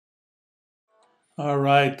All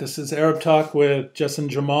right, this is Arab Talk with Jess and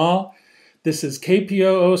Jamal. This is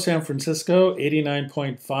KPOO San Francisco,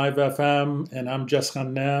 89.5 FM, and I'm Jess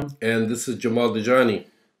Jamal. And this is Jamal Dejani.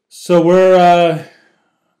 So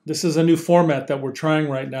this is a new format that we're trying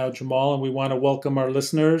right now, Jamal, and we want to welcome our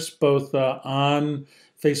listeners both on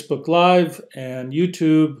Facebook Live and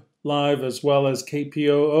YouTube Live, as well as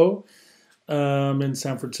KPOO in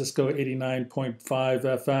San Francisco, 89.5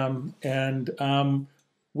 FM. And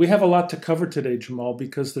we have a lot to cover today, Jamal,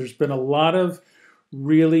 because there's been a lot of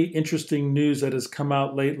really interesting news that has come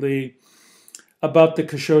out lately about the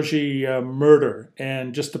Khashoggi murder.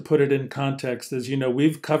 And just to put it in context, as you know,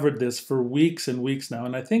 we've covered this for weeks and weeks now,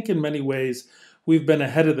 and I think in many ways we've been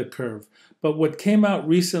ahead of the curve. But what came out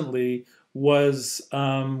recently was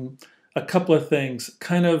a couple of things,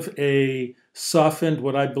 kind of a softened,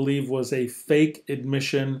 what I believe was a fake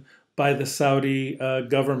admission by the Saudi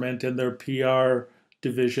government and their PR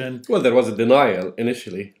division. Well, there was a denial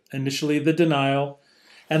initially. Initially, the denial.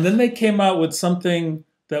 And then they came out with something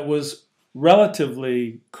that was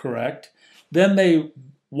relatively correct. Then they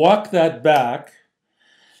walked that back.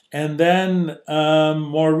 And then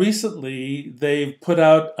more recently, they've put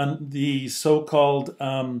out the so-called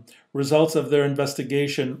results of their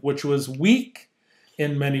investigation, which was weak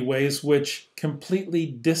in many ways, which completely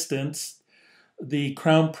distanced the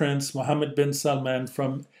Crown Prince, Mohammed bin Salman,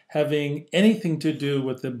 from having anything to do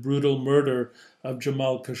with the brutal murder of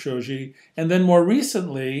Jamal Khashoggi. And then more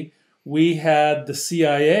recently, we had the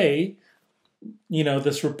CIA,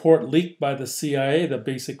 this report leaked by the CIA that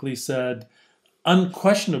basically said,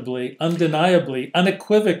 unquestionably, undeniably,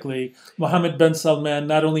 unequivocally, Mohammed bin Salman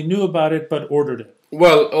not only knew about it, but ordered it.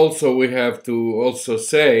 Well, also we have to also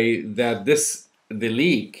say that the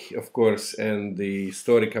leak, of course, and the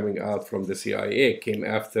story coming out from the CIA came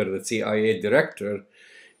after the CIA director,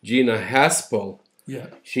 Gina Haspel. Yeah.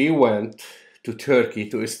 She went to Turkey,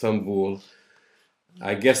 to Istanbul,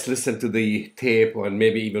 I guess listened to the tape or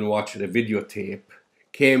maybe even watched the videotape,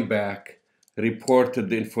 came back, reported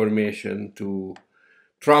the information to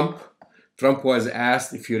Trump. Trump was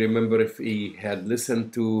asked, if you remember, if he had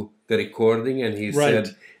listened to the recording, and he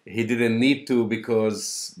said he didn't need to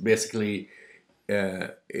because basically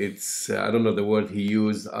it's, I don't know the word he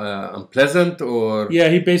used, unpleasant or... Yeah,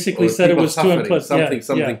 he basically said it was suffering, too unpleasant.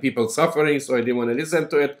 Something people suffering, so I didn't want to listen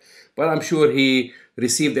to it. But I'm sure he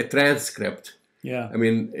received a transcript. Yeah. I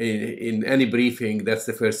mean, in any briefing, that's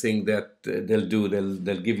the first thing that they'll do.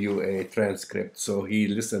 They'll give you a transcript. So he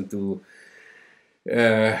listened to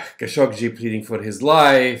Khashoggi pleading for his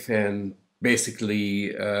life and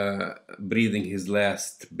basically breathing his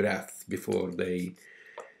last breath before they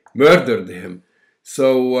murdered him.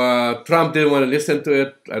 So Trump didn't want to listen to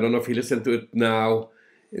it. I don't know if he listened to it now.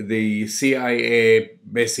 The CIA,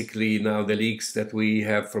 basically now the leaks that we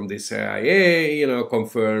have from the CIA,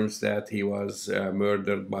 confirms that he was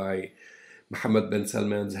murdered by Mohammed bin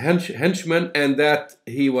Salman's henchmen, and that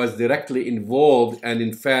he was directly involved. And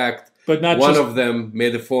in fact, one of them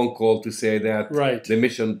made a phone call to say that the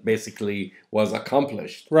mission basically was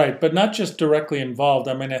accomplished. Right, but not just directly involved.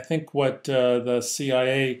 I mean, I think what the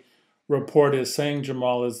CIA report is saying,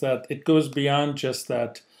 Jamal, is that it goes beyond just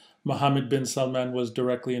that Mohammed bin Salman was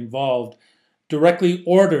directly involved. Directly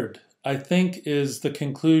ordered, I think, is the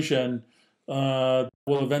conclusion we'll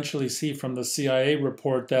eventually see from the CIA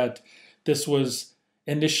report, that this was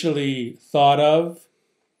initially thought of,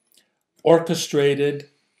 orchestrated,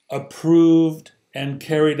 approved, and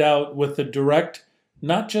carried out with the direct,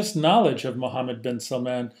 not just knowledge of Mohammed bin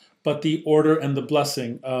Salman, but the order and the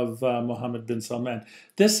blessing of Mohammed bin Salman.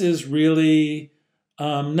 This is really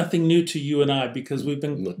nothing new to you and I, because we've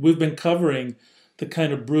been covering the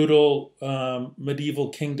kind of brutal medieval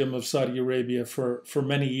kingdom of Saudi Arabia for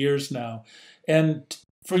many years now. And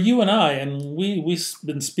for you and I, and we've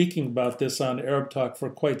been speaking about this on Arab Talk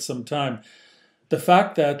for quite some time, the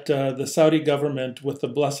fact that the Saudi government, with the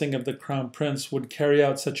blessing of the Crown Prince, would carry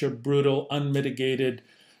out such a brutal, unmitigated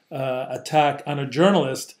attack on a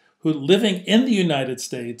journalist who, living in the United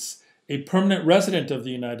States, a permanent resident of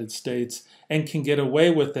the United States, and can get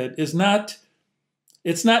away with it, it's not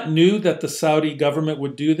new that the Saudi government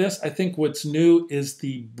would do this. I think what's new is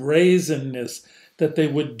the brazenness that they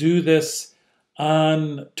would do this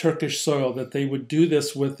on Turkish soil, that they would do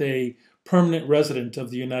this with a permanent resident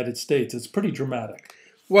of the United States. It's pretty dramatic.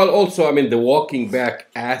 Well, also, I mean, the walking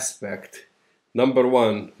back aspect. Number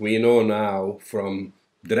one, we know now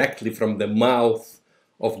directly from the mouth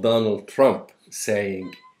of Donald Trump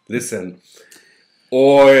saying, listen,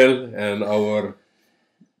 oil and our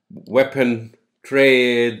weapon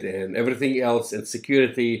trade and everything else and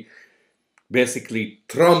security basically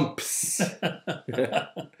trumps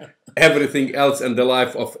everything else in the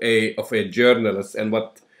life of a journalist and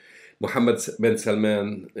what Mohammed bin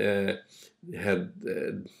Salman had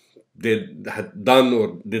done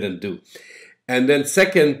or didn't do. And then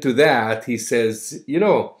second to that, he says, you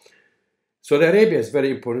know, Saudi Arabia is very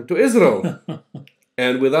important to Israel.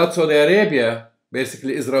 And without Saudi Arabia,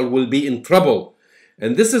 basically Israel will be in trouble.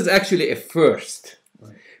 And this is actually a first.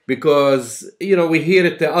 Right. Because, you know, we hear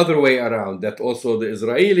it the other way around, that also the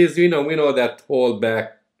Israelis, you know, we know that hold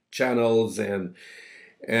back channels and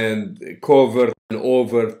covert and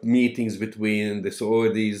overt meetings between the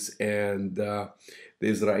Saudis and the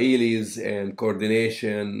Israelis, and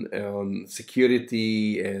coordination on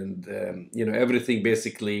security and you know, everything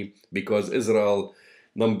basically, because Israel,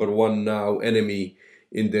 number one now enemy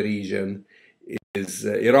in the region is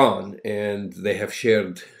Iran, and they have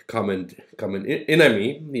shared common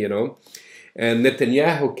enemy, you know. And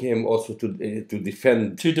Netanyahu came also to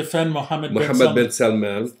defend Mohammed bin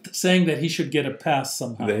Salman, saying that he should get a pass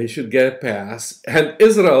somehow. That he should get a pass. And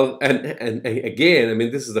Israel, and again, I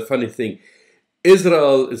mean, this is the funny thing.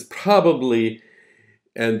 Israel is probably,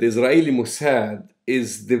 and the Israeli Mossad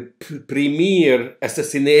is the premier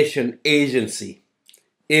assassination agency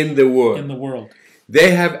in the world. In the world.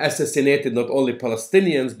 They have assassinated not only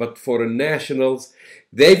Palestinians, but foreign nationals.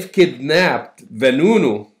 They've kidnapped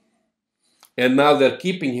Vanunu, and now they're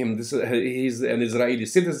keeping him. He's an Israeli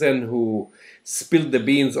citizen who spilled the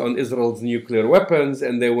beans on Israel's nuclear weapons,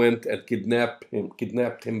 and they went and kidnapped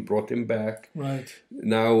him, brought him back. Right.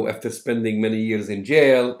 Now, after spending many years in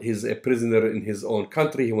jail, he's a prisoner in his own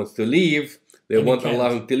country. He wants to leave. They won't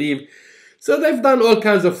allow him to leave. So they've done all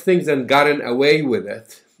kinds of things and gotten away with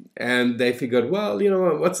it. And they figured, well, you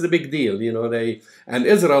know, what's the big deal? You know, and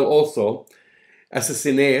Israel also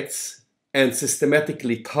assassinates and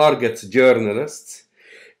systematically targets journalists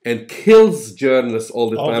and kills journalists all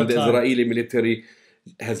the time. The Israeli military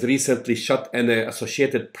has recently shot an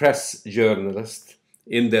Associated Press journalist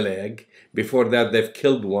in the leg. Before that, they've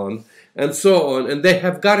killed one, and so on. And they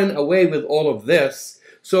have gotten away with all of this.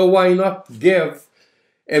 So why not give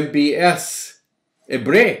MBS a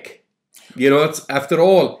break? You know, it's, after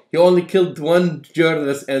all, he only killed one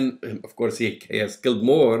journalist, and of course he has killed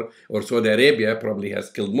more, or Saudi Arabia probably has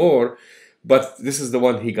killed more, but this is the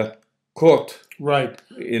one he got caught right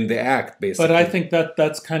in the act, basically. But I think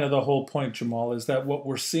that's kind of the whole point, Jamal, is that what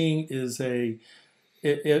we're seeing is a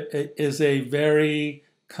very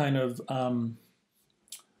kind of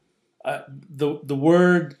the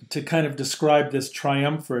word to kind of describe this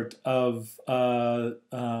triumvirate of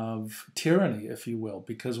tyranny, if you will,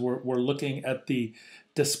 because we're looking at the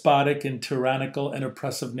despotic and tyrannical and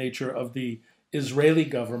oppressive nature of the Israeli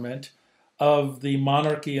government, of the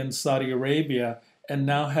monarchy in Saudi Arabia, and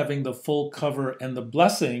now having the full cover and the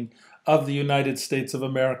blessing of the United States of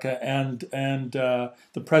America and the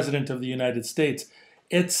President of the United States.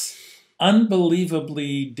 It's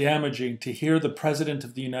unbelievably damaging to hear the President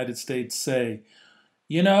of the United States say,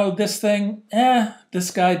 you know, this thing,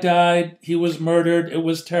 this guy died, he was murdered, it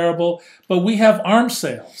was terrible, but we have arms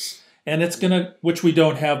sales, and it's gonna, which we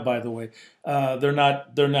don't have, by the way. They're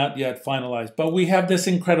not yet finalized, but we have this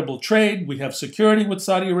incredible trade, we have security with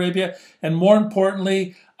Saudi Arabia, and more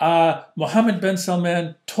importantly, Mohammed bin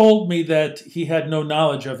Salman told me that he had no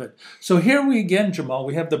knowledge of it. So here we again, Jamal,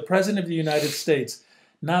 we have the President of the United States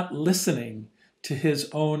not listening to his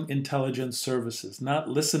own intelligence services, not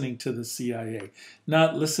listening to the CIA,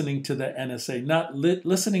 not listening to the NSA, not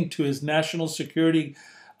listening to his National Security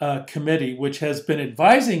Committee, which has been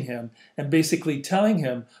advising him and basically telling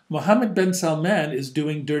him Mohammed bin Salman is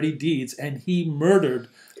doing dirty deeds and he murdered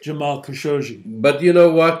Jamal Khashoggi. But you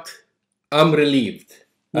know what? I'm relieved.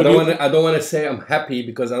 I don't want to say I'm happy,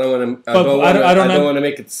 because I don't want to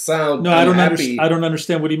make it sound. No, I don't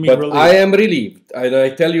understand what you mean. But relieved. I am relieved, and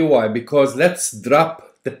I tell you why. Because let's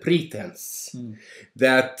drop the pretense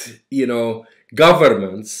that, you know,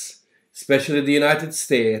 governments, especially the United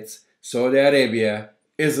States, Saudi Arabia,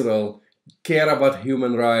 Israel, care about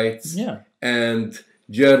human rights and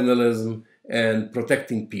journalism and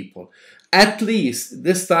protecting people. At least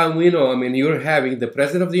this time we know. I mean, you're having the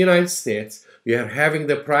President of the United States. We are having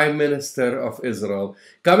the Prime Minister of Israel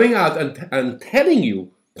coming out and telling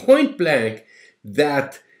you point blank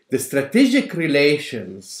that the strategic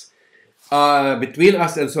relations between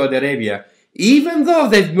us and Saudi Arabia, even though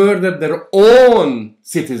they've murdered their own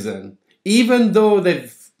citizen, even though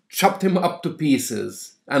they've chopped him up to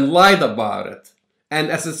pieces and lied about it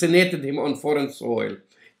and assassinated him on foreign soil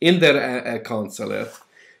in their consulate,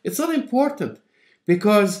 it's not important,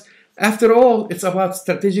 because after all, it's about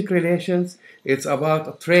strategic relations, it's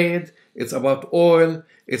about trade, it's about oil,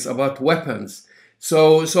 it's about weapons.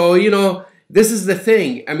 So you know, this is the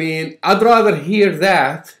thing. I mean, I'd rather hear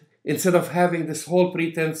that instead of having this whole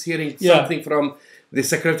pretense, hearing something from the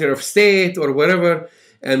Secretary of State or whatever.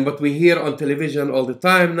 And what we hear on television all the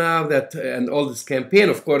time now, that and all this campaign.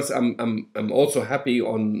 Of course, I'm also happy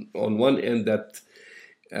on one end that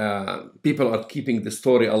people are keeping the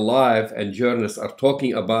story alive and journalists are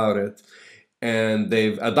talking about it, and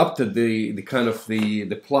they've adopted the kind of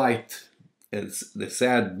the plight and the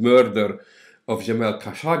sad murder of Jamal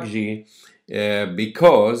Khashoggi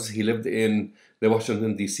because he lived in the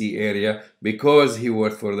Washington D.C. area, because he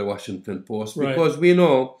worked for the Washington Post, because we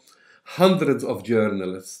know hundreds of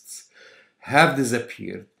journalists have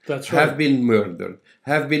disappeared, have been murdered,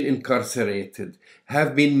 have been incarcerated,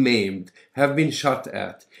 have been maimed, have been shot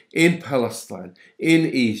at in Palestine, in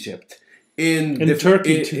Egypt, in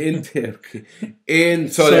Turkey, in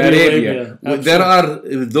Saudi Arabia. There are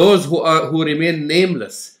those who remain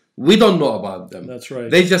nameless. We don't know about them. That's right.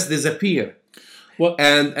 They just disappear. Well,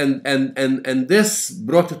 and this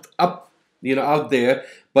brought it up, out there.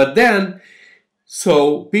 But then,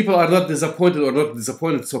 so people are not disappointed or not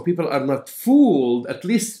disappointed. So people are not fooled. At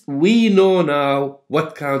least we know now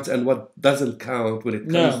what counts and what doesn't count when it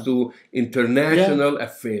comes to international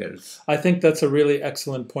affairs. I think that's a really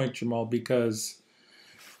excellent point, Jamal, because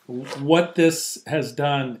what this has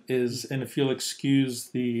done is, and if you'll excuse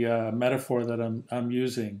the metaphor that I'm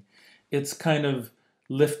using, it's kind of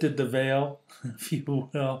lifted the veil, if you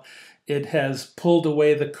will. It has pulled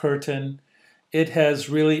away the curtain. It has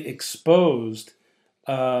really exposed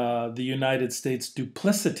the United States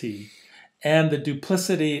duplicity, and the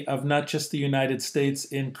duplicity of not just the United States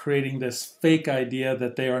in creating this fake idea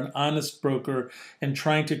that they are an honest broker and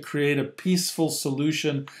trying to create a peaceful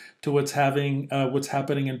solution to what's happening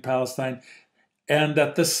in Palestine, and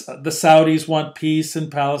that the Saudis want peace in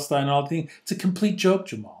Palestine. All things. It's a complete joke,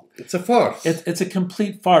 Jamal. It's a farce. It's a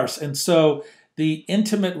complete farce, and so the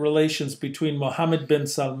intimate relations between Mohammed bin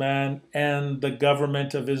Salman and the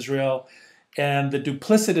government of Israel, and the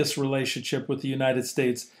duplicitous relationship with the United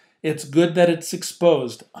States, it's good that it's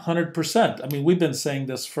exposed 100%. I mean, we've been saying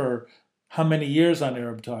this for how many years on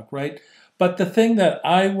Arab Talk, right? But the thing that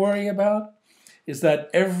I worry about is that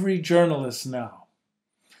every journalist now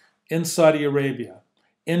in Saudi Arabia,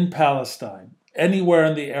 in Palestine, anywhere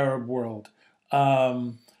in the Arab world,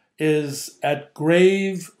 is at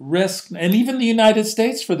grave risk, and even the United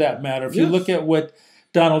States for that matter. If you look at what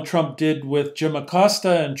Donald Trump did with Jim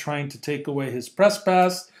Acosta and trying to take away his press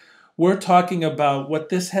pass, we're talking about what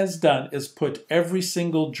this has done is put every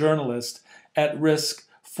single journalist at risk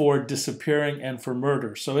for disappearing and for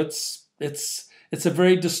murder. So it's a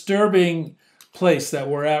very disturbing place that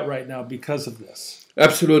we're at right now because of this.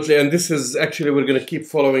 Absolutely, and this is actually, we're going to keep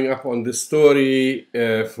following up on this story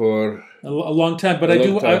for a long time. But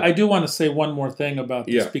I do want to say one more thing about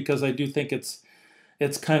this because I do think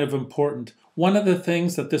it's kind of important. One of the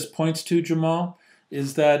things that this points to, Jamal,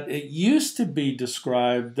 is that it used to be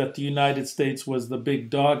described that the United States was the big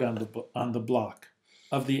dog on the block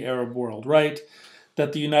of the Arab world, right?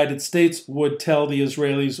 That the United States would tell the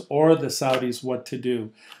Israelis or the Saudis what to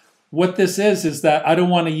do. What this is that I don't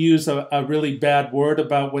want to use a really bad word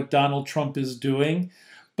about what Donald Trump is doing,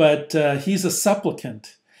 but he's a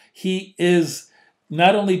supplicant. He is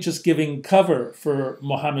not only just giving cover for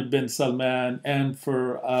Mohammed bin Salman and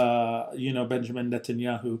for Benjamin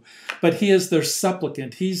Netanyahu, but he is their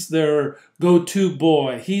supplicant. He's their go-to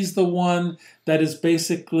boy. He's the one that is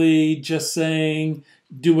basically just saying,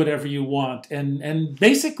 do whatever you want. And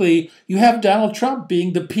basically, you have Donald Trump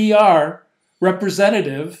being the PR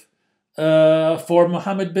representative for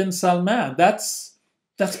Mohammed bin Salman.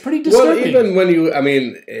 That's pretty disturbing. Well, even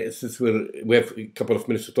when since we have a couple of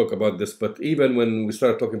minutes to talk about this, but even when we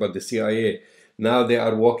start talking about the CIA, now they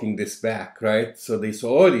are walking this back, right? So the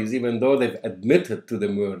Saudis, even though they've admitted to the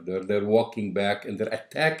murder, they're walking back and they're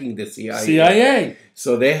attacking the CIA.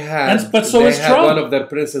 So they had, one of their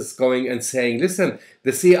princes going and saying, listen,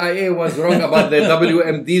 the CIA was wrong about the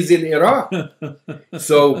WMDs in Iraq.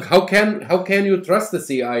 So how can you trust the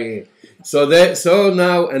CIA? So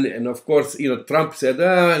now, and of course, Trump said,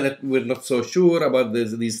 we're not so sure about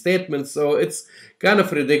these statements. So it's kind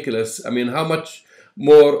of ridiculous. I mean, how much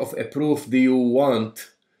more of a proof do you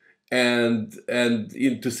want? And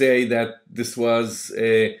to say that this was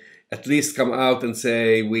at least come out and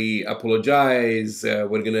say, we apologize.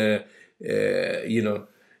 We're going to,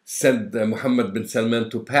 send Mohammed bin Salman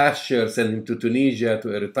to pasture, send him to Tunisia,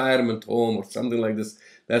 to a retirement home or something like this.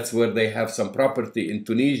 That's where they have some property in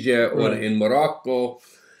Tunisia or in Morocco.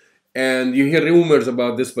 And you hear rumors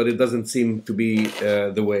about this, but it doesn't seem to be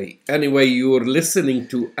the way. Anyway, you're listening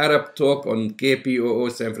to Arab Talk on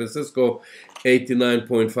KPOO San Francisco,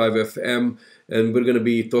 89.5 FM. And we're going to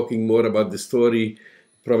be talking more about the story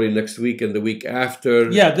probably next week and the week after.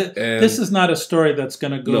 Yeah, this is not a story that's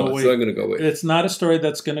going to go away. It's not going to go away. It's not a story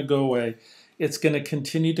that's going to go away. It's going to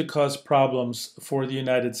continue to cause problems for the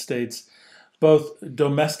United States, both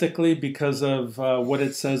domestically because of what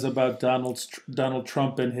it says about Donald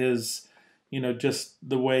Trump and his, just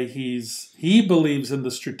the way he believes in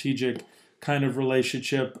the strategic kind of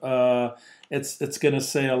relationship. It's going to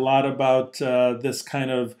say a lot about this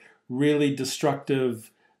kind of really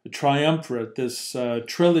destructive triumvirate, this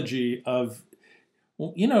trilogy of,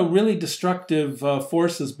 really destructive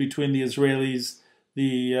forces between the Israelis,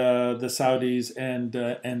 the Saudis,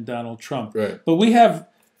 and Donald Trump. Right. But we have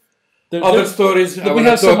other stories. We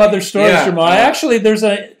have some other stories, Jamal. Actually,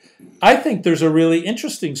 I think there's a really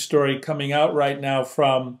interesting story coming out right now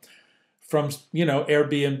from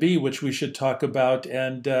Airbnb, which we should talk about.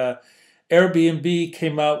 And Airbnb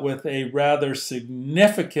came out with a rather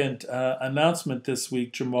significant announcement this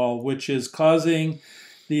week, Jamal, which is causing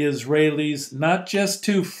the Israelis not just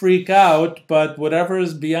to freak out, but whatever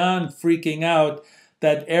is beyond freaking out,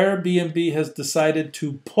 that Airbnb has decided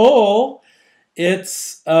to pull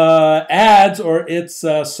its ads or its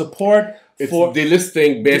support. It's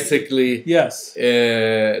delisting, basically. Yes.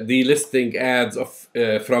 Delisting ads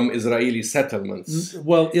from Israeli settlements.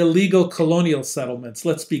 Well, illegal colonial settlements.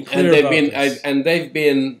 Let's be clear about this. And they've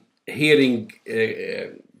been hearing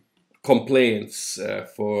complaints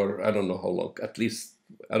for I don't know how long. At least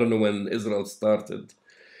I don't know when Israel started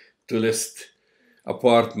to list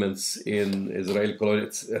apartments in Israeli colonial.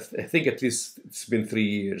 I think at least it's been 3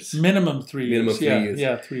 years. Minimum 3 years. Minimum 3 years.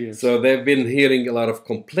 Yeah, 3 years. So they've been hearing a lot of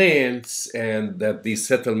complaints, and that these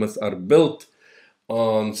settlements are built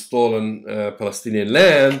on stolen Palestinian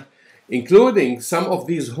land, including some of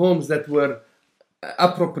these homes that were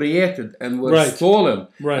appropriated and were stolen.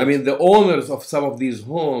 Right. I mean, the owners of some of these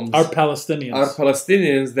homes are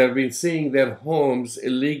Palestinians. They've been seeing their homes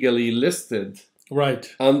illegally listed. Right.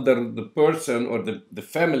 Under the person or the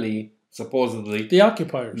family, supposedly. The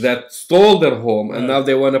occupiers. That stole their home, and now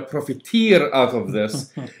they want to profiteer out of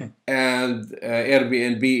this. And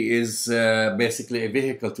Airbnb is basically a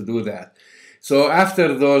vehicle to do that. So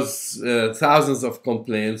after those thousands of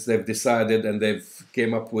complaints, they've decided, and they've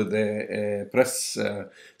came up with a press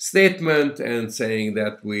statement and saying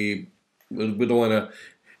that we don't want to.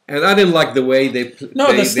 And I didn't like the way the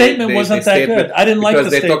statement wasn't that good. I didn't like the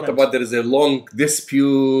statement. Because they talked about there is a long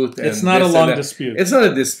dispute. It's not a long dispute. It's not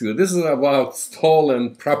a dispute. This is about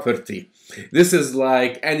stolen property. This is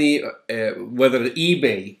like any, whether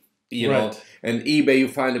eBay, and eBay, you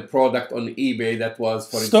find a product on eBay that was,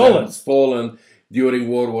 for example, stolen during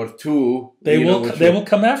World War II. They will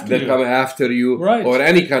come after you. They come after you. Right. Or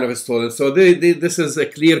any kind of a stolen. So this is a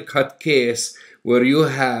clear-cut case where you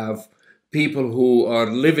have people who are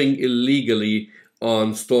living illegally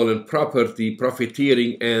on stolen property,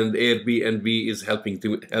 profiteering, and Airbnb is helping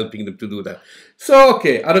them to do that. So,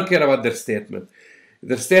 okay, I don't care about their statement.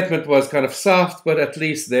 Their statement was kind of soft, but at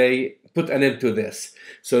least they put an end to this.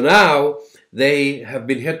 So now they have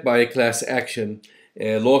been hit by a class action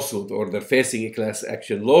lawsuit, or they're facing a class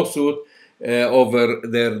action lawsuit over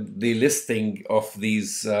the listing of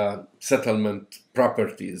these settlement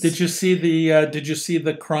properties. Did you see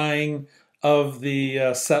the crying of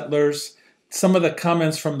the settlers? Some of the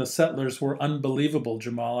comments from the settlers were unbelievable,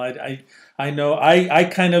 Jamal. I know I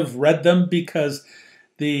kind of read them because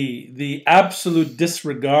the absolute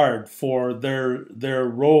disregard for their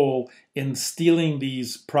role in stealing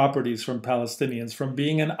these properties from Palestinians, for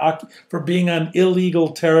being on illegal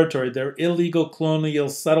territory, their illegal colonial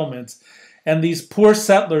settlements, and these poor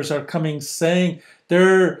settlers are coming saying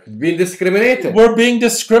they're being discriminated. We're being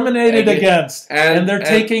discriminated against, and they're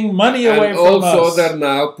taking money away from us. And also, they're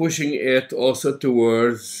now pushing it also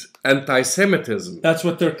towards anti-Semitism. That's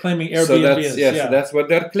what they're claiming Airbnb is. Yes, so that's what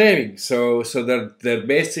they're claiming. So they're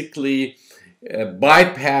basically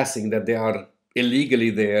bypassing that they are illegally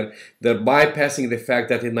there. They're bypassing the fact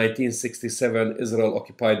that in 1967 Israel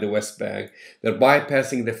occupied the West Bank. They're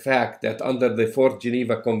bypassing the fact that under the Fourth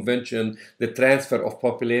Geneva Convention, the transfer of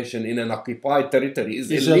population in an occupied territory is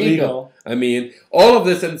illegal. I mean, all of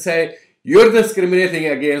this, and say, you're discriminating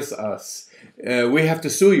against us. We have to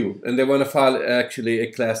sue you. And they want to file actually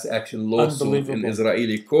a class action lawsuit in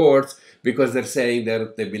Israeli courts because they're saying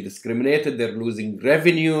that they've been discriminated, they're losing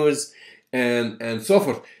revenues, and so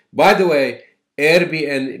forth. By the way,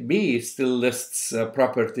 Airbnb still lists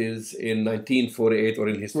properties in 1948 or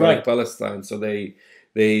in historic Palestine, so they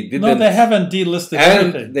They didn't. No, they haven't delisted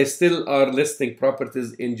and anything. they still are listing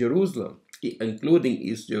properties in Jerusalem, including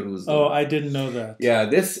East Jerusalem. Oh, I didn't know that. Yeah,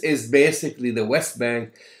 this is basically the West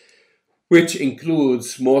Bank, which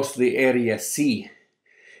includes mostly Area C.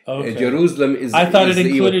 Okay. Jerusalem is. I thought is it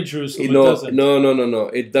included Jerusalem. No, it doesn't. no.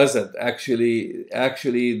 It doesn't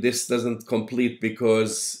actually. This doesn't complete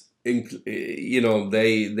because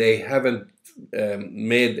they haven't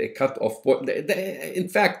made a cut off point. In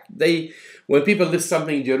fact, when people list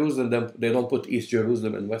something in Jerusalem, they don't put East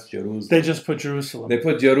Jerusalem and West Jerusalem. They just put Jerusalem. They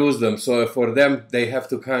put Jerusalem. So for them, they have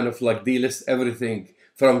to kind of like delist everything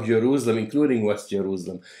from Jerusalem, including West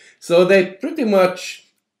Jerusalem. So they pretty much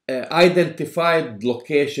identified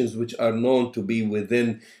locations which are known to be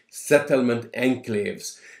within settlement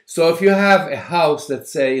enclaves. So if you have a house,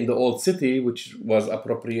 let's say in the old city, which was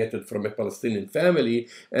appropriated from a Palestinian family,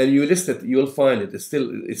 and you list it, you'll find it. It's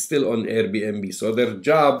still on Airbnb. So their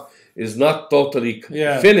job is not totally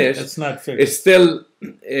finished. It's not finished. It's still,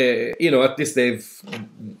 at least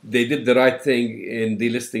they did the right thing in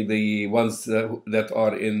delisting the ones that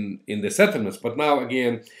are in the settlements. But now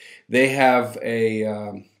again, they have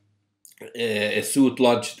a suit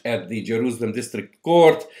lodged at the Jerusalem District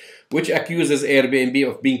Court, which accuses Airbnb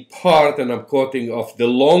of being part, and I'm quoting, of the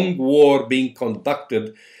long war being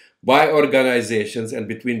conducted by organizations, and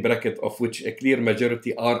between brackets, of which a clear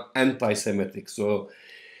majority are anti-Semitic. So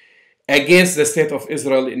against the state of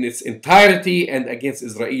Israel in its entirety and against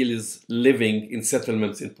Israelis living in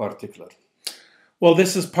settlements in particular. Well,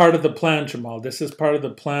 this is part of the plan, Jamal. This is part of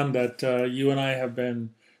the plan that you and I have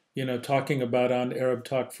been talking about on Arab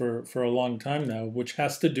Talk for a long time now, which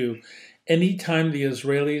has to do, anytime the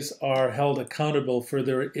Israelis are held accountable for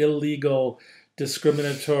their illegal,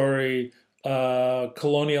 discriminatory,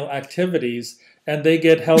 colonial activities, and they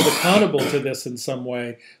get held accountable to this in some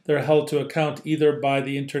way, they're held to account either by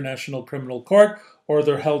the International Criminal Court, or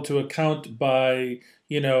they're held to account by,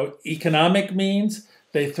 economic means.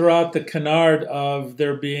 They throw out the canard of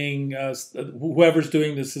there being, whoever's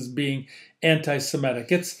doing this is being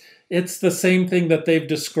anti-Semitic. It's the same thing that they've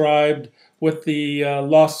described with the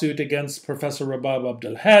lawsuit against Professor Rabab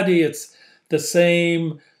Abdel-Hadi. It's the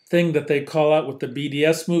same thing that they call out with the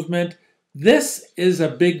BDS movement. This is a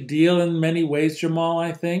big deal in many ways, Jamal,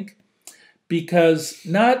 I think, because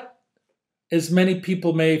not as many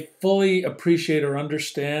people may fully appreciate or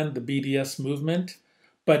understand the BDS movement,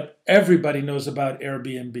 but everybody knows about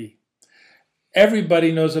Airbnb.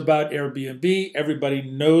 Everybody knows about Airbnb. Everybody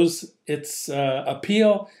knows its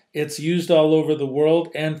appeal. It's used all over the world.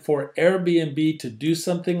 And for Airbnb to do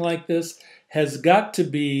something like this has got to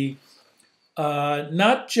be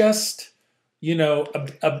not just,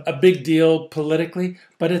 a big deal politically,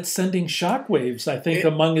 but it's sending shockwaves, I think,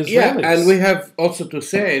 among Israelis. Yeah, and we have also to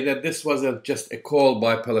say that this wasn't just a call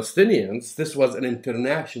by Palestinians. This was an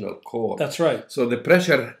international call. That's right. So the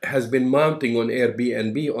pressure has been mounting on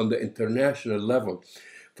Airbnb on the international level,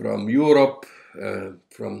 from Europe,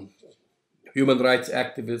 from human rights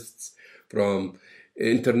activists, from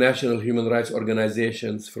international human rights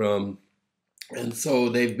organizations, and so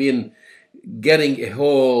they've been getting a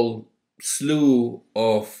whole slew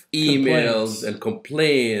of emails and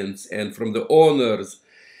complaints and from the owners,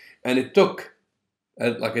 and it took,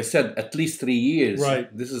 like I said, at least 3 years.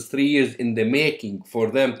 Right. This is 3 years in the making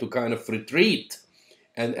for them to kind of retreat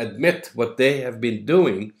and admit what they have been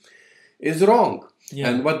doing is wrong. Yeah.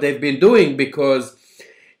 And what they've been doing, because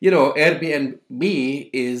Airbnb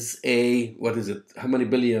is how many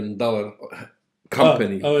 $billion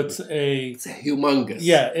company? It's a humongous.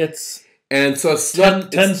 Yeah, it's. And so it's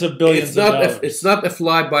tens of billions of dollars. It's not a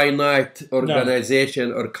fly-by-night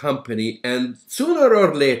organization or company. And sooner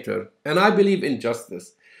or later, and I believe in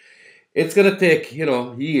justice, it's going to take,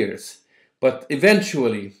 years. But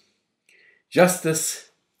eventually,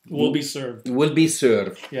 justice will be served.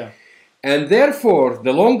 Yeah. And therefore,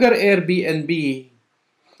 the longer Airbnb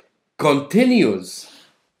continues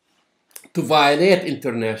to violate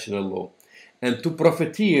international law and to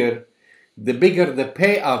profiteer, the bigger the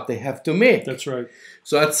payout they have to make. That's right.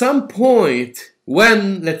 So at some point,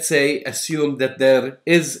 when, let's say, assume that there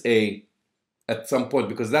is at some point,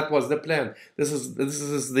 because that was the plan. This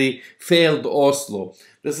is the failed Oslo.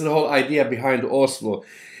 This is the whole idea behind Oslo,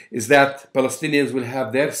 is that Palestinians will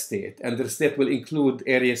have their state, and their state will include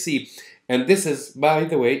Area C. And this is, by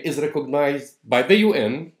the way, is recognized by the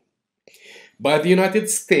UN, by the United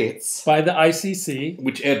States, by the ICC,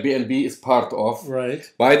 which Airbnb is part of, right?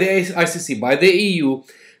 By the ICC, by the EU,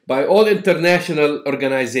 by all international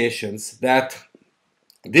organizations, that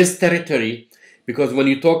this territory, because when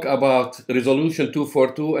you talk about Resolution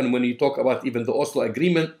 242 and when you talk about even the Oslo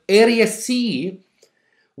Agreement, Area C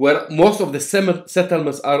where most of the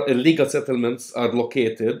settlements are illegal settlements are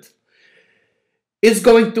located, is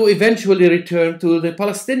going to eventually return to the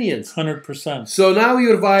Palestinians. 100%. So now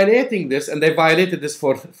you're violating this, and they violated this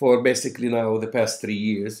for basically now the past 3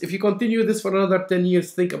 years. If you continue this for another 10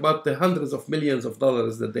 years, think about the hundreds of millions of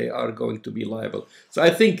dollars that they are going to be liable. So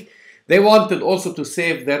I think they wanted also to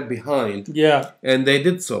save their behind. Yeah. And they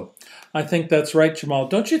did so. I think that's right, Jamal.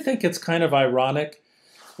 Don't you think it's kind of ironic?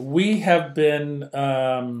 We have been,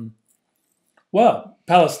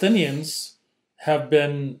 Palestinians have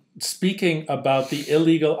been speaking about the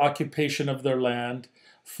illegal occupation of their land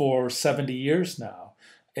for 70 years now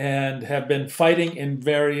and have been fighting in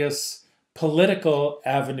various political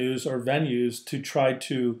avenues or venues to try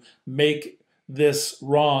to make this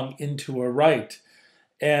wrong into a right,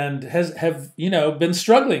 and have been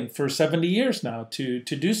struggling for 70 years now to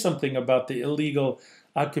do something about the illegal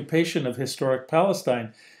occupation of historic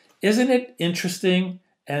Palestine. Isn't it interesting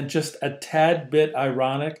and just a tad bit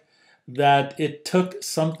ironic that it took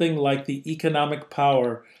something like the economic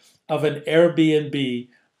power of an Airbnb,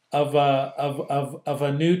 of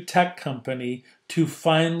a new tech company, to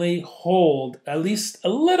finally hold at least a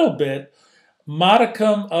little bit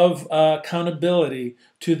modicum of accountability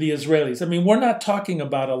to the Israelis? I mean, we're not talking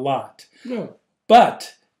about a lot, No.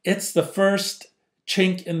 but it's the first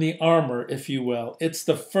chink in the armor, if you will. It's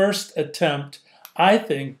the first attempt, I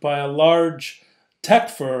think, by a large tech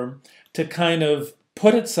firm to kind of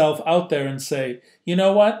put itself out there and say, you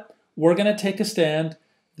know what, we're going to take a stand.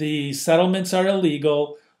 The settlements are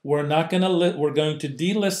illegal. We're going to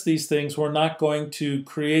delist these things. We're not going to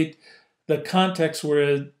create the context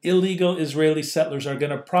where illegal Israeli settlers are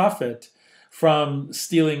going to profit from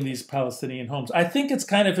stealing these Palestinian homes. I think it's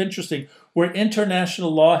kind of interesting. Where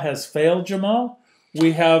international law has failed, Jamal,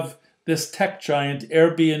 we have this tech giant,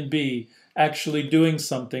 Airbnb, actually doing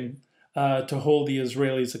something to hold the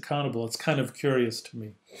Israelis accountable. It's kind of curious to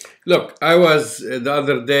me. Look, I was the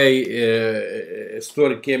other day, a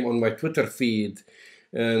story came on my Twitter feed,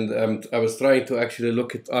 and I was trying to actually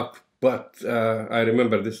look it up, but I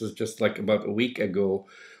remember this was just like about a week ago,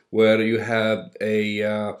 where you had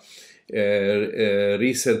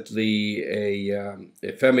recently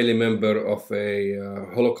a family member of a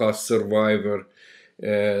Holocaust survivor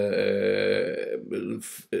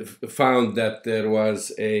found that there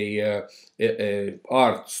was a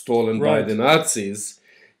art stolen by the Nazis,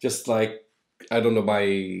 just like, I don't know,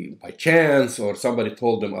 by chance, or somebody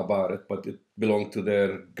told them about it, but it belonged to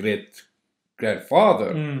their great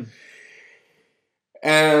grandfather.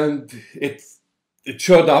 And it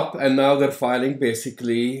showed up, and now they're filing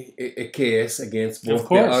basically a case against both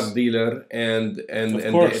the art dealer and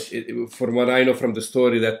from what I know from the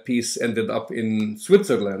story, that piece ended up in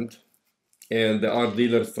Switzerland, and the art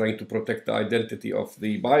dealer is trying to protect the identity of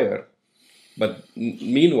the buyer. But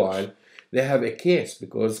meanwhile, they have a case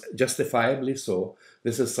because, justifiably so,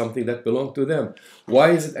 this is something that belonged to them.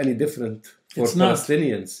 Why is it any different for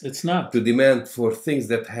Palestinians? It's not. To demand for things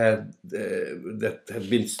that have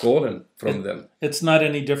been stolen from them. It's not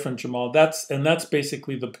any different, Jamal. That's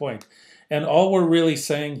basically the point. And all we're really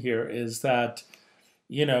saying here is that,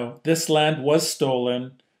 this land was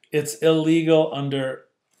stolen. It's illegal under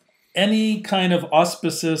any kind of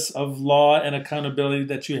auspices of law and accountability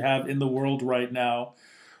that you have in the world right now.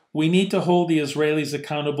 We need to hold the Israelis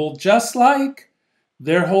accountable, just like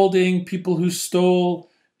they're holding people who stole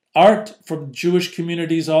art from Jewish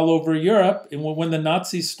communities all over Europe. And when the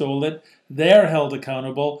Nazis stole it, they're held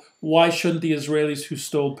accountable. Why shouldn't the Israelis who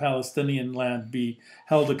stole Palestinian land be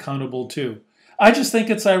held accountable too? I just think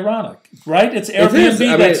it's ironic, right? It's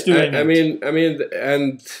Airbnb that's doing it.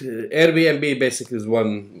 And Airbnb basically is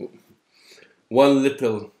one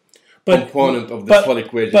little component of this whole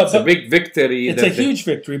equation. It's a big victory. It's a huge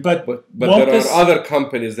victory, but there are other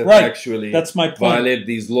companies that actually violate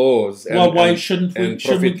these laws and, why shouldn't we,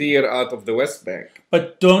 profiteer out of the West Bank.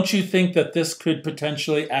 But don't you think that this could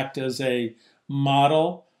potentially act as a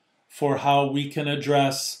model for how we can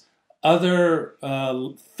address other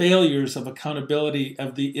failures of accountability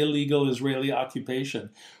of the illegal Israeli occupation?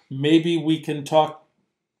 Maybe we can talk.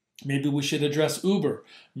 Maybe we should address Uber.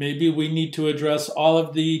 Maybe we need to address all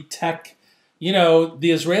of the tech. The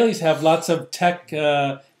Israelis have lots of tech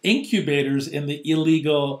incubators in the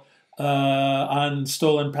illegal, on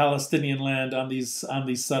stolen Palestinian land on these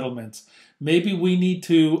settlements. Maybe we need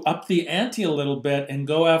to up the ante a little bit and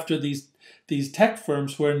go after these tech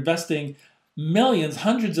firms who are investing millions,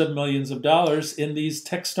 hundreds of millions of dollars in these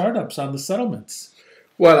tech startups on the settlements.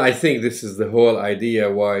 Well, I think this is the whole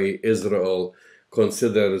idea why Israel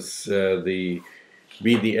considers the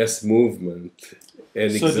BDS movement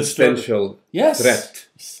an So existential yes, threat.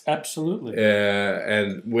 absolutely.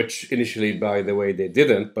 And which initially, by the way, they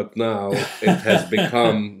didn't, but now it has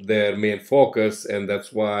become their main focus, and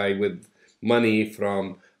that's why with money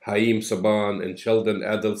from Haim Saban and Sheldon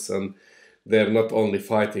Adelson, they're not only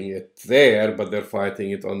fighting it there, but they're fighting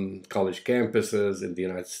it on college campuses in the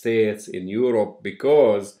United States, in Europe,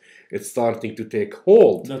 because it's starting to take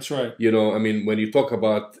hold. That's right. You know, I mean, when you talk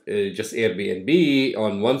about just Airbnb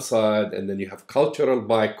on one side, and then you have cultural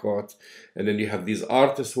boycott, and then you have these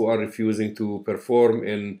artists who are refusing to perform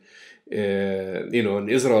in, in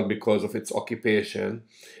Israel because of its occupation,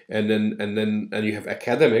 and you have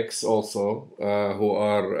academics also who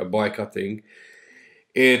are boycotting.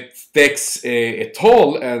 It takes a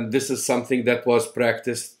toll, and this is something that was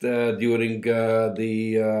practiced during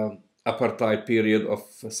the apartheid period of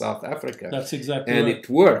South Africa. That's exactly and right. it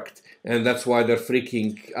worked, and that's why they're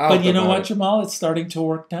freaking out. But you know about what, it. Jamal? It's starting to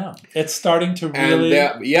work now. It's starting to And really.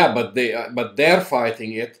 but they're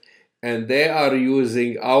fighting it, and they are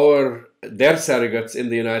using their surrogates in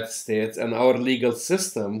the United States and our legal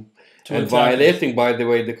system, and violating, by the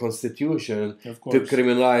way, the Constitution to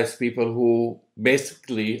criminalize people who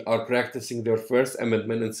basically are practicing their First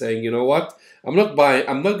Amendment and saying, you know what, I'm not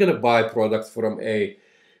going to buy products from a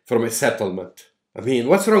settlement. I mean,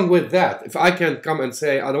 what's wrong with that? If I can come and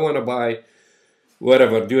say I don't want to buy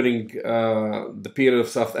whatever during the period of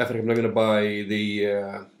South Africa, I'm not going to buy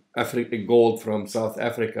the African gold from South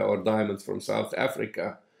Africa or diamonds from South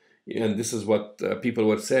Africa, and this is what people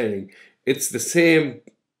were saying. It's the same.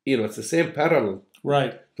 It's the same parallel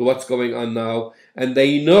to what's going on now. And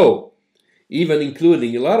they know, even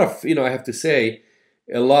including a lot of, I have to say,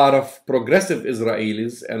 a lot of progressive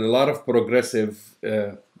Israelis and a lot of progressive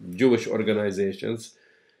Jewish organizations,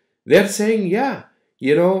 they're saying,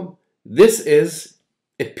 this is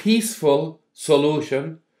a peaceful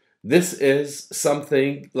solution. This is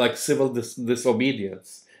something like civil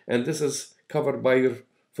disobedience. And this is covered by your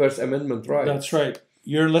First Amendment rights. That's right.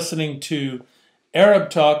 You're listening to Arab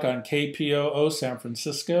Talk on KPOO San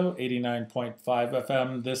Francisco, 89.5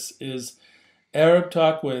 FM. This is Arab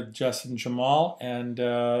Talk with Jess and Jamal. And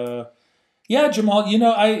Jamal,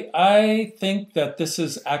 I think that this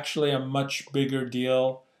is actually a much bigger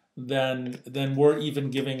deal than we're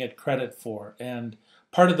even giving it credit for. And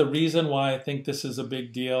part of the reason why I think this is a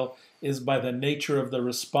big deal is by the nature of the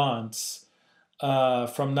response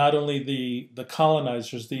from not only the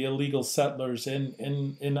colonizers, the illegal settlers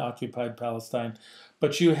in occupied Palestine,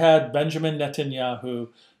 but you had Benjamin Netanyahu,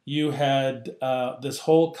 you had this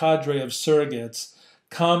whole cadre of surrogates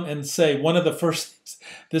come and say, one of the first,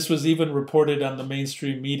 this was even reported on the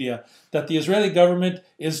mainstream media, that the Israeli government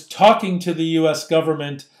is talking to the U.S.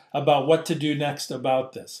 government about what to do next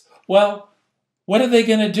about this. Well, what are they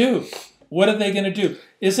going to do? What are they going to do?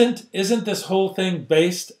 Isn't this whole thing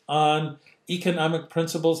based on economic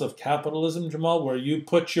principles of capitalism, Jamal, where you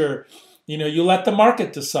put you let the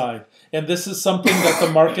market decide. And this is something that the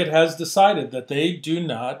market has decided, that they do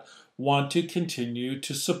not want to continue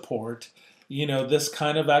to support, this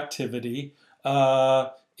kind of activity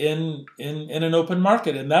in an open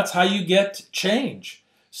market. And that's how you get change.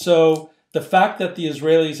 So the fact that the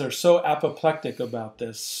Israelis are so apoplectic about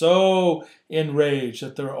this, so enraged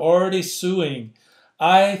that they're already suing,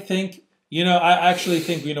 I think, I actually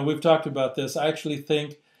think, we've talked about this. I actually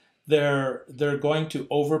think they're going to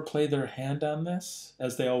overplay their hand on this,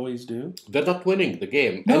 as they always do. They're not winning the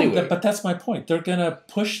game anyway. But that's my point. They're going to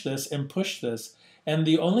push this, and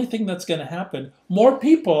the only thing that's going to happen, more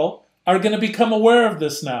people are going to become aware of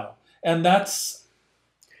this now, and that's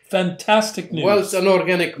fantastic news. Well, it's an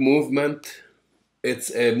organic movement.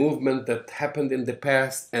 It's a movement that happened in the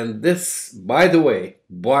past, and this, by the way,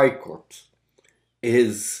 boycott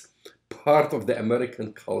is part of the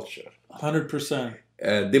American culture. 100%.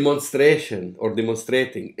 Demonstrating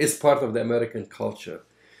is part of the American culture.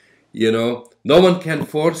 No one can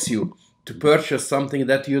force you to purchase something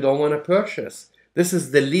that you don't want to purchase. This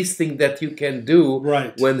is the least thing that you can do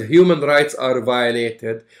when human rights are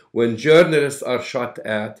violated, when journalists are shot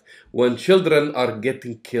at, when children are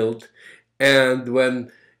getting killed, and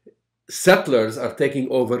when settlers are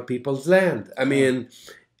taking over people's land. I mean,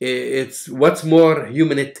 what's a more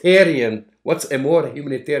humanitarian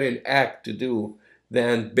act to do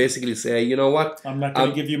than basically say, you know what? I'm not going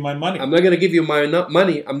to give you my money. I'm not going to give you my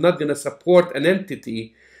money. I'm not going to support an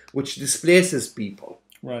entity which displaces people.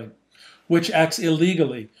 Right. Which acts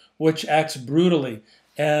illegally, which acts brutally.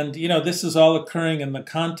 And, this is all occurring in the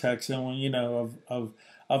context, and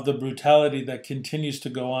of the brutality that continues to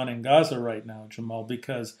go on in Gaza right now, Jamal,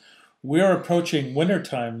 because we're approaching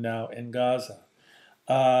wintertime now in Gaza.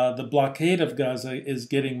 The blockade of Gaza is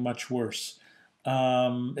getting much worse.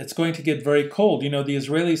 It's going to get very cold. You know, the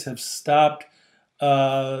Israelis have stopped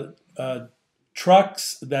uh,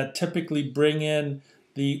 trucks that typically bring in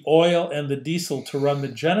the oil and the diesel to run the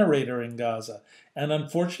generator in Gaza. And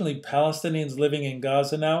unfortunately, Palestinians living in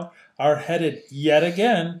Gaza now are headed yet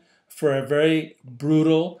again for a very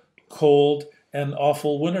brutal, cold, and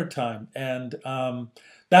awful wintertime. And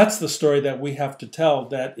that's the story that we have to tell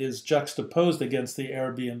that is juxtaposed against the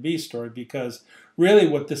Airbnb story, because really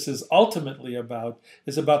what this is ultimately about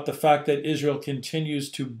is about the fact that Israel continues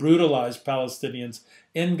to brutalize Palestinians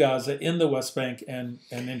in Gaza, in the West Bank, and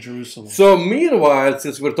in Jerusalem. So meanwhile,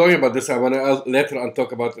 since we're talking about this, I want to later on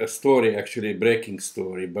talk about a story, actually a breaking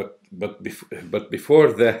story. But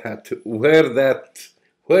before that,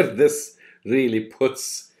 where this really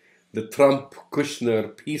puts the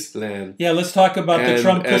Trump-Kushner peace plan. Yeah, let's talk about the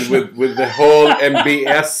Trump-Kushner. And with the whole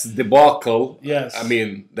MBS debacle. Yes. I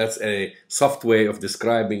mean, that's a soft way of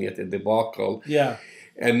describing it, a debacle. Yeah.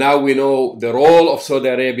 And now we know the role of Saudi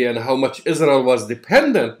Arabia and how much Israel was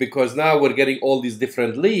dependent, because now we're getting all these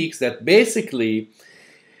different leaks that basically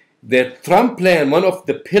the Trump plan, one of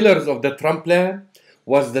the pillars of the Trump plan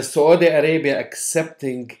was the Saudi Arabia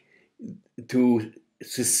accepting to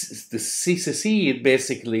secede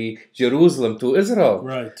basically Jerusalem to Israel.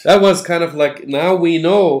 Right. That was kind of like, now we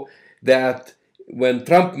know that when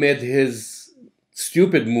Trump made his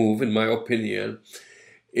stupid move, in my opinion,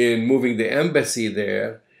 in moving the embassy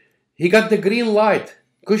there, he got the green light.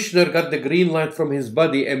 Kushner got the green light from his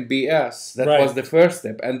buddy MBS. That was the first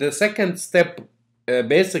step. And the second step,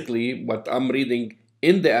 basically, what I'm reading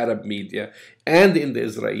in the Arab media and in the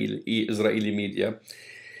Israeli media,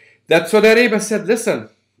 that Saudi Arabia said, listen,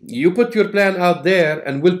 you put your plan out there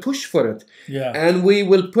and we'll push for it. Yeah. And we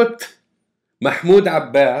will put Mahmoud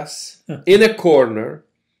Abbas in a corner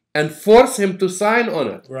and force him to sign on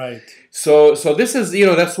it. Right. So this is, you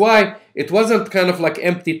know, that's why it wasn't kind of like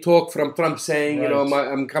empty talk from Trump saying, you know,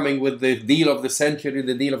 I'm coming with the deal of the century,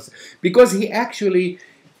 because he actually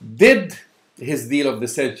did his deal of the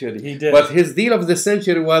century. He did. But his deal of the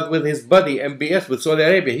century was with his buddy MBS, with Saudi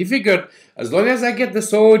Arabia. He figured, as long as I get the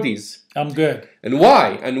Saudis, I'm good. And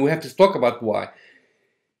why? And we have to talk about why.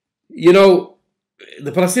 You know,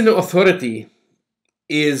 the Palestinian Authority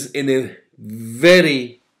is in a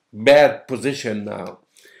very bad position now.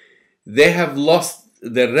 They have lost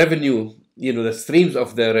their revenue, you know, the streams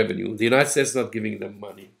of their revenue. The United States is not giving them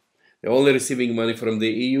money. They're only receiving money from the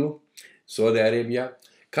EU, Saudi Arabia.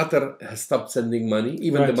 Qatar has stopped sending money.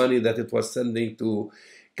 Even the money that it was sending to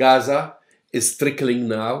Gaza is trickling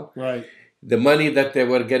now. Right. The money that they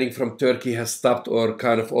were getting from Turkey has stopped or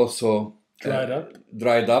kind of also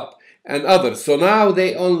dried up, and others. So now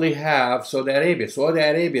they only have Saudi Arabia. Saudi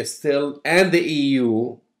Arabia still, and the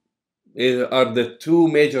EU are the two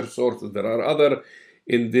major sources. There are other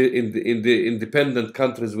in the independent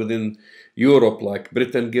countries within Europe, like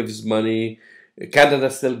Britain gives money, Canada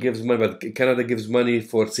still gives money, but Canada gives money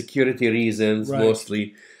for security reasons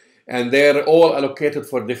mostly, and they're all allocated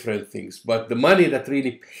for different things. But the money that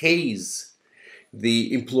really pays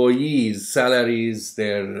the employees' salaries,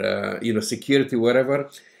 their you know, security, whatever.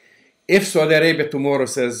 If Saudi Arabia tomorrow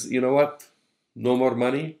says, you know what, no more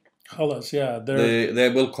money,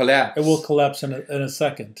 they will collapse. It will collapse in a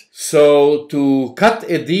second. So to cut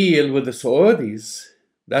a deal with the Saudis,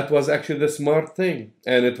 that was actually the smart thing,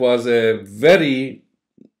 and it was a very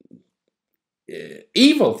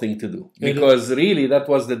evil thing to do, because really that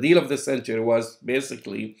was the deal of the century, was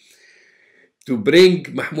basically to bring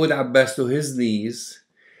Mahmoud Abbas to his knees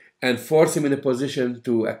and force him in a position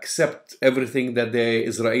to accept everything that the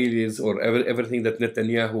Israelis or everything that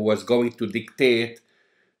Netanyahu was going to dictate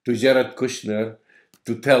to Jared Kushner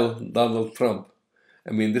to tell Donald Trump.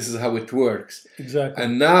 I mean, this is how it works. Exactly.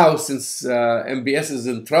 And now, since MBS is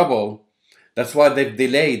in trouble, that's why they've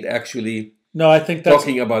delayed actually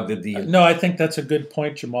talking about the deal. No, I think that's a good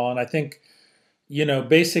point, Jamal. And I think, you know,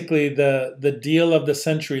 basically the deal of the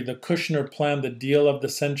century, the Kushner plan, the deal of the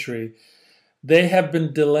century, they have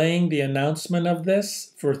been delaying the announcement of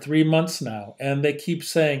this for 3 months now. And they keep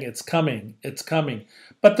saying it's coming, it's coming.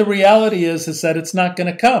 But the reality is that it's not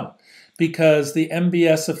going to come, because the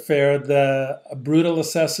MBS affair, the brutal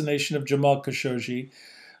assassination of Jamal Khashoggi,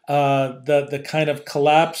 the kind of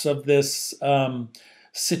collapse of this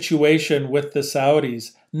situation with the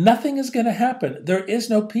Saudis, nothing is going to happen. There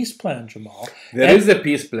is no peace plan, Jamal. There is a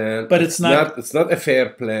peace plan, but it's not a fair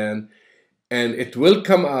plan, and it will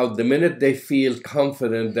come out the minute they feel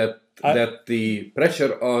confident that the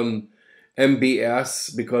pressure on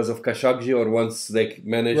MBS because of Khashoggi, or once they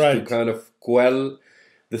manage to kind of quell